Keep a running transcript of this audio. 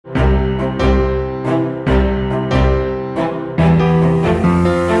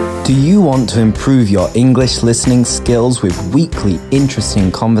you want to improve your English listening skills with weekly interesting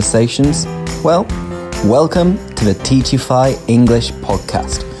conversations? Well, welcome to the Teachify English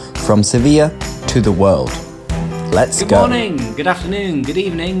podcast, from Sevilla to the world. Let's go. Good morning, good afternoon, good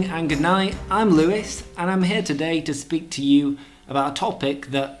evening, and good night. I'm Lewis, and I'm here today to speak to you about a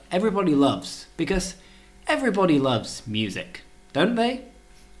topic that everybody loves, because everybody loves music, don't they?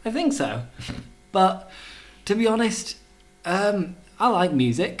 I think so. But to be honest, I like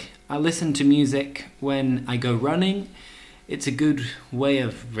music. I listen to music when I go running. It's a good way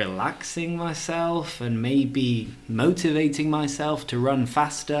of relaxing myself and maybe motivating myself to run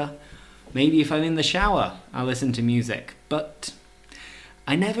faster. Maybe if I'm in the shower, I listen to music. But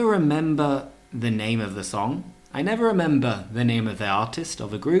I never remember the name of the song. I never remember the name of the artist or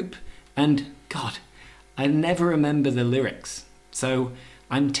the group. And God, I never remember the lyrics. So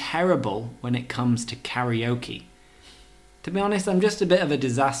I'm terrible when it comes to karaoke. To be honest, I'm just a bit of a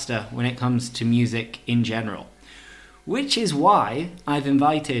disaster when it comes to music in general. Which is why I've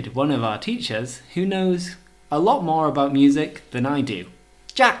invited one of our teachers who knows a lot more about music than I do.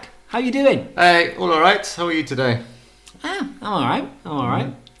 Jack, how you doing? Hey, all alright. How are you today? I'm alright.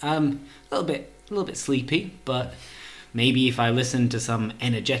 A little bit sleepy, but maybe if I listen to some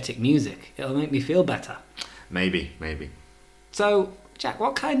energetic music, it'll make me feel better. Maybe. So, Jack,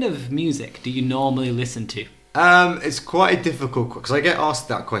 what kind of music do you normally listen to? It's quite difficult because I get asked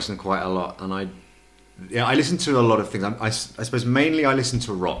that question quite a lot, and I listen to a lot of things. I suppose mainly I listen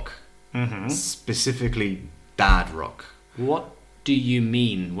to rock, specifically dad rock. What do you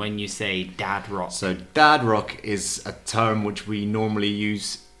mean when you say dad rock? So dad rock is a term which we normally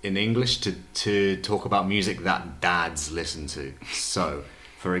use in English to talk about music that dads listen to. So,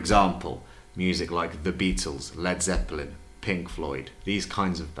 for example, music like the Beatles, Led Zeppelin, Pink Floyd, these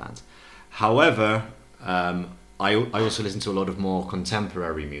kinds of bands. However, I also listen to a lot of more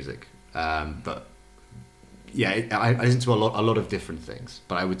contemporary music, but yeah, I listen to a lot of different things.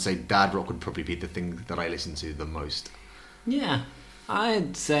 But I would say dad rock would probably be the thing that I listen to the most. Yeah,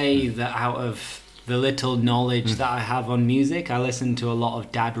 I'd say that out of the little knowledge that I have on music, I listen to a lot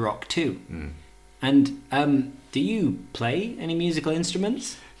of dad rock too. And do you play any musical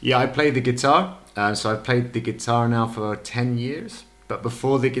instruments? Yeah, I play the guitar. So I've played the guitar now for 10 years. But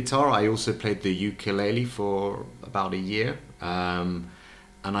before the guitar, I also played the ukulele for about a year. And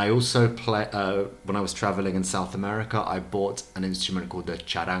I also when I was traveling in South America, I bought an instrument called the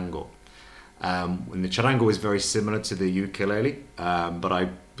charango. And the charango is very similar to the ukulele, but I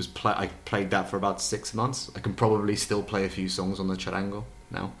played that for about 6 months. I can probably still play a few songs on the charango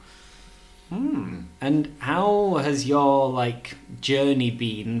now. And how has your journey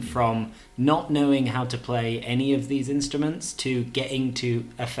been from not knowing how to play any of these instruments to getting to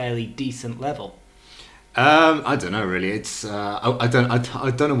a fairly decent level? I don't know really. It's I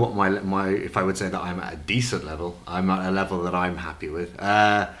don't know what my if I would say that I'm at a decent level. I'm at a level that I'm happy with.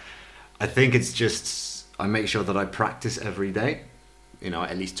 I think it's just I make sure that I practice every day.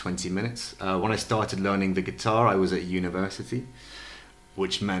 At least 20 minutes. When I started learning the guitar, I was at university,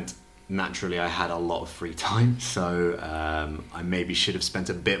 which meant naturally I had a lot of free time, so I maybe should have spent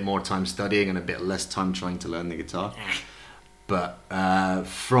a bit more time studying and a bit less time trying to learn the guitar. But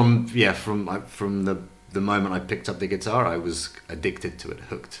from the moment I picked up the guitar, I was addicted to it,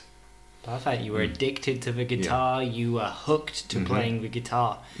 hooked. Perfect. You were addicted to the guitar. Yeah. You were hooked to playing the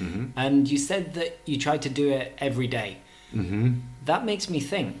guitar. And you said that you tried to do it every day. That makes me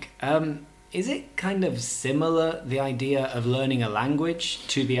think, is it kind of similar, the idea of learning a language,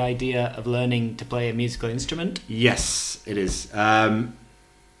 to the idea of learning to play a musical instrument? Yes, it is.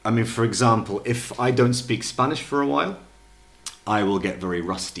 For example, if I don't speak Spanish for a while, I will get very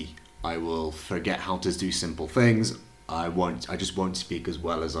rusty. I will forget how to do simple things. I just won't speak as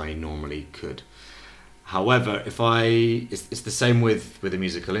well as I normally could. However, it's the same with a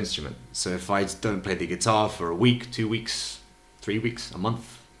musical instrument. So if I don't play the guitar for a week, 2 weeks, 3 weeks, a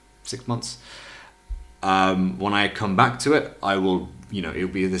month, 6 months, when I come back to it, I will, it'll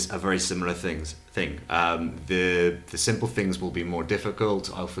be a very similar thing. The simple things will be more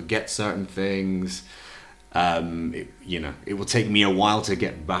difficult. I'll forget certain things. It will take me a while to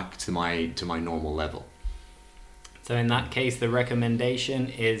get back to my normal level. So in that case, the recommendation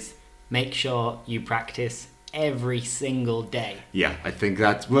is make sure you practice every single day. Yeah, I think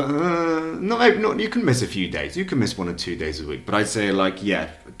that not you can miss a few days. You can miss 1 or 2 days a week, but I'd say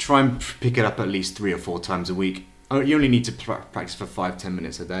try and pick it up at least 3 or 4 times a week. You only need to practice for 5-10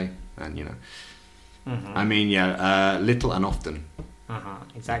 minutes a day, and little and often.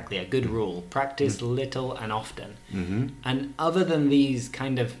 Exactly, a good rule. Practice little and often. And other than these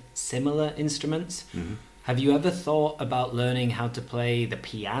kind of similar instruments, Have you ever thought about learning how to play the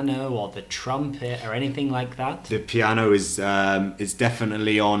piano or the trumpet or anything like that? The piano is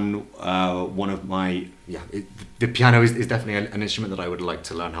definitely on one of my the piano is definitely an instrument that I would like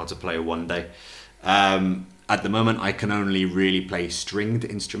to learn how to play one day. At the moment, I can only really play stringed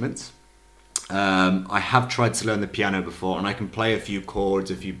instruments. I have tried to learn the piano before, and I can play a few chords,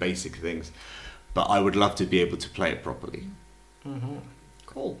 a few basic things, but I would love to be able to play it properly. Mm-hmm.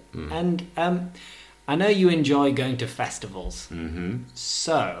 Cool. And I know you enjoy going to festivals. Mm-hmm.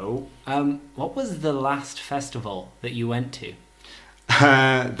 So, what was the last festival that you went to?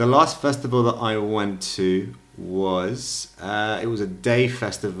 The last festival that I went to was it was a day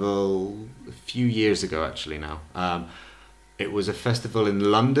festival a few years ago, actually. Now, it was a festival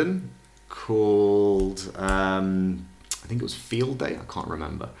in London called I think it was Field Day. I can't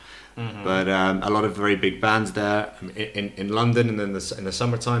remember. Mm-hmm. But a lot of very big bands there in London, and then in the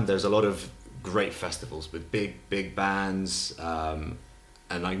summertime there's a lot of great festivals with big bands, and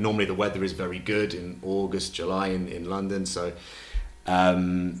like normally the weather is very good in August, July in London, so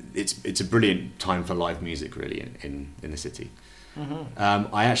it's a brilliant time for live music really in the city.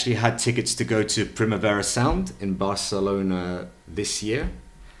 Mm-hmm. I actually had tickets to go to Primavera Sound in Barcelona this year.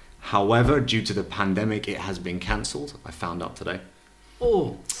 However, due to the pandemic, it has been cancelled. I found out today.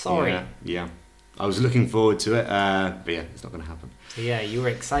 Oh, sorry. Yeah. I was looking forward to it, but yeah, it's not going to happen. Yeah, you were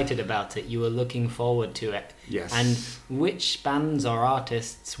excited about it. You were looking forward to it. Yes. And which bands or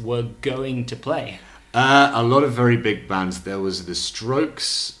artists were going to play? A lot of very big bands. There was The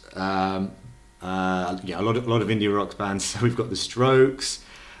Strokes. A lot of indie rock bands. So we've got The Strokes.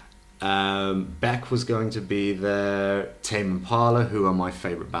 Beck was going to be there. Tame Impala, who are my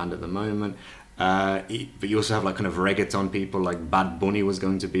favourite band at the moment. But you also have like kind of reggaeton people, like Bad Bunny was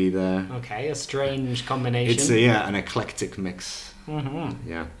going to be there. Okay, a strange combination. It's an eclectic mix. Mm-hmm.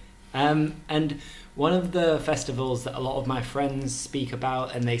 Yeah. And one of the festivals that a lot of my friends speak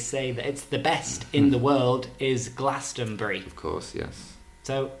about, and they say that it's the best in the world, is Glastonbury. Of course, yes.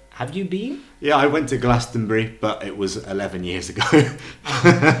 So, have you been? Yeah, I went to Glastonbury, but it was 11 years ago.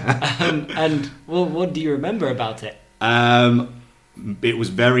 And what do you remember about it? It was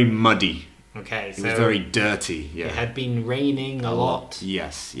very muddy. Okay, so it was very dirty. Yeah, it had been raining a lot.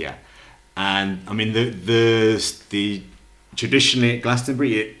 Yes, yeah, and I mean the traditionally at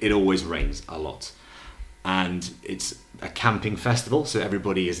Glastonbury it always rains a lot, and it's a camping festival, so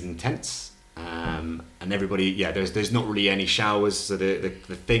everybody is in tents, and everybody there's not really any showers. So the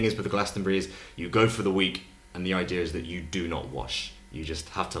thing is with the Glastonbury is you go for the week, and the idea is that you do not wash. You just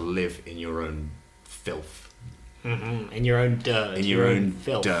have to live in your own filth. Mm-hmm. In your own dirt. In your own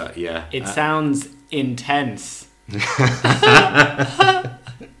filth. Dirt, yeah. It sounds intense. Do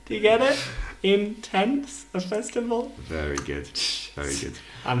you get it? Intense, a festival. Very good, very good.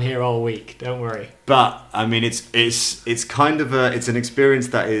 I'm here all week. Don't worry. But I mean, it's kind of it's an experience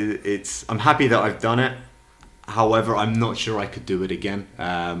that it's. I'm happy that I've done it. However, I'm not sure I could do it again.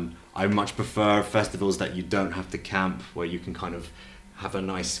 I much prefer festivals that you don't have to camp, where you can kind of have a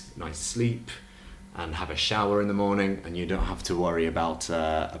nice sleep and have a shower in the morning, and you don't have to worry about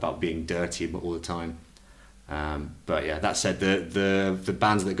being dirty all the time. But yeah, that said, the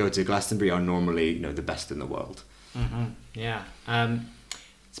bands that go to Glastonbury are normally the best in the world. Mm-hmm. Yeah.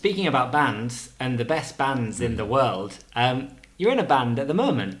 Speaking about bands and the best bands in the world, you're in a band at the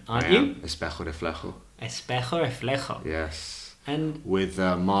moment, aren't you? Espejo Reflejo. Espejo Reflejo. Yes. And with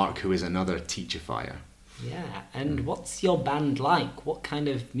Mark, who is another teacher-fire. Yeah, and what's your band like? What kind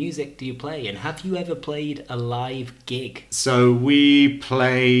of music do you play? And have you ever played a live gig? So we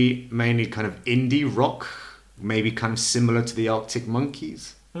play mainly kind of indie rock, maybe kind of similar to the Arctic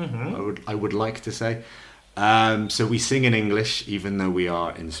Monkeys, I would like to say. So we sing in English, even though we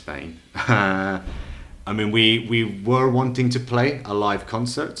are in Spain. I mean, we were wanting to play a live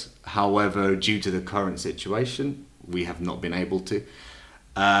concert. However, due to the current situation, we have not been able to.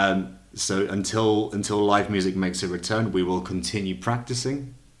 So until live music makes a return, we will continue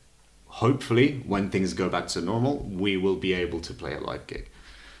practicing. Hopefully, when things go back to normal, we will be able to play a live gig.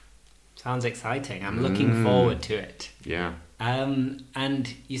 Sounds exciting. I'm looking forward to it. Yeah.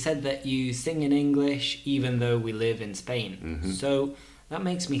 And you said that you sing in English even though we live in Spain. Mm-hmm. So that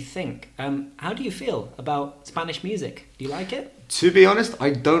makes me think, how do you feel about Spanish music? Do you like it? To be honest,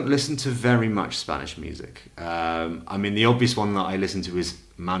 I don't listen to very much Spanish music. I mean, the obvious one that I listen to is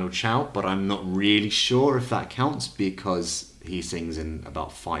Manu Chao, but I'm not really sure if that counts because he sings in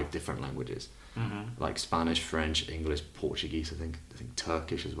about 5 different languages. Mm-hmm. Like Spanish, French, English, Portuguese, I think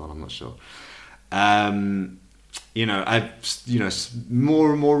Turkish as well, I'm not sure.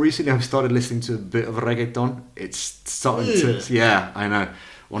 More recently I've started listening to a bit of reggaeton. It's starting to, yeah, I know.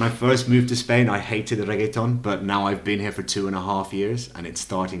 When I first moved to Spain, I hated reggaeton, but now I've been here for 2.5 years, and it's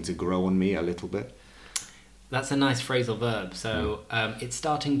starting to grow on me a little bit. That's a nice phrasal verb. So it's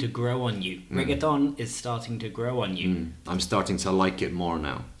starting to grow on you. Reggaeton is starting to grow on you. I'm starting to like it more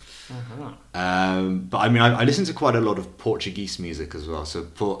now. Uh-huh. But I mean, I listen to quite a lot of Portuguese music as well. So,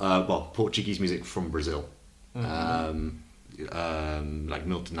 Portuguese music from Brazil. Like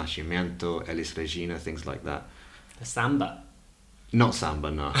Milton Nascimento, Elis Regina, things like that. The samba. Not samba,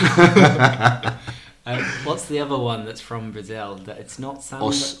 no. What's the other one that's from Brazil? That it's not samba.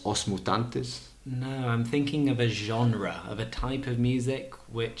 Os Mutantes. No, I'm thinking of a genre, of a type of music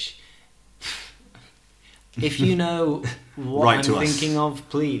which, if you know what Write to I'm us. thinking of,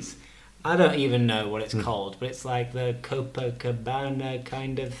 please. I don't even know what it's called, but it's like the Copacabana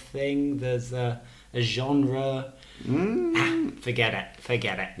kind of thing. There's a genre. Forget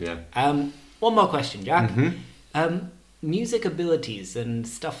it. Yeah. One more question, Jack. Music abilities and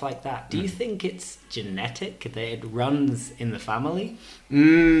stuff like that. Do you think it's genetic, that it runs in the family?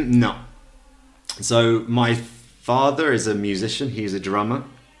 No. So my father is a musician. He's a drummer,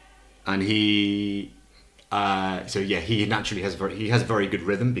 and he naturally has very good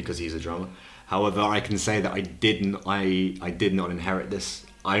rhythm because he's a drummer. However, I can say that I did not inherit this.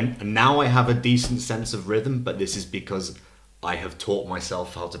 Now I have a decent sense of rhythm, but this is because I have taught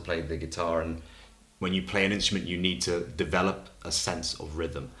myself how to play the guitar, and when you play an instrument, you need to develop a sense of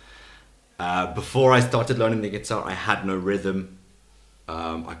rhythm. Before I started learning the guitar, I had no rhythm.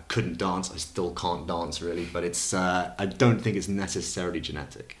 I couldn't dance. I still can't dance really, but I don't think it's necessarily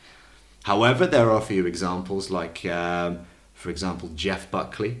genetic. However, there are a few examples, like, for example, Jeff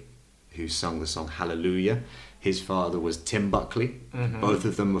Buckley, who sung the song Hallelujah. His father was Tim Buckley. Both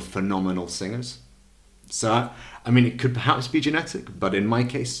of them were phenomenal singers. So, I mean, it could perhaps be genetic, but in my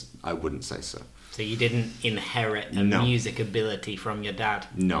case, I wouldn't say so. So you didn't inherit a music ability from your dad?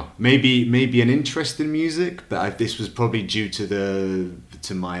 No. Maybe an interest in music, but this was probably due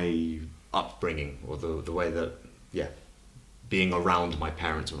to my upbringing, or the way that, being around my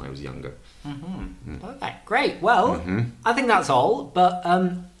parents when I was younger. Okay, great. Well, I think that's all, but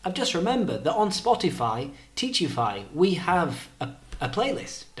I've just remembered that on Spotify, Teachify, we have a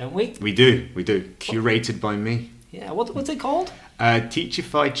playlist, don't we? We do. Curated by me. Yeah, what's it called?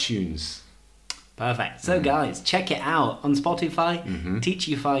 Teachify Tunes. Perfect. So guys, check it out on Spotify,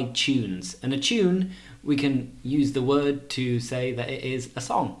 Teachify Tunes. And a tune, we can use the word to say that it is a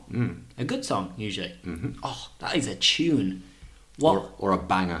song. A good song, usually. Oh, that is a tune. What? Or a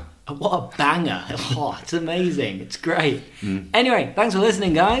banger. What a banger. Oh, it's amazing. It's great. Anyway, thanks for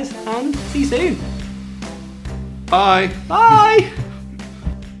listening, guys, and see you soon. Bye. Bye.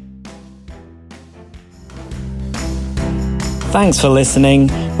 Thanks for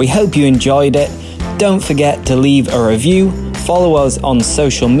listening. We hope you enjoyed it. Don't forget to leave a review, follow us on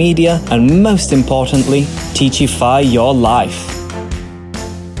social media, and most importantly, Teachify your life.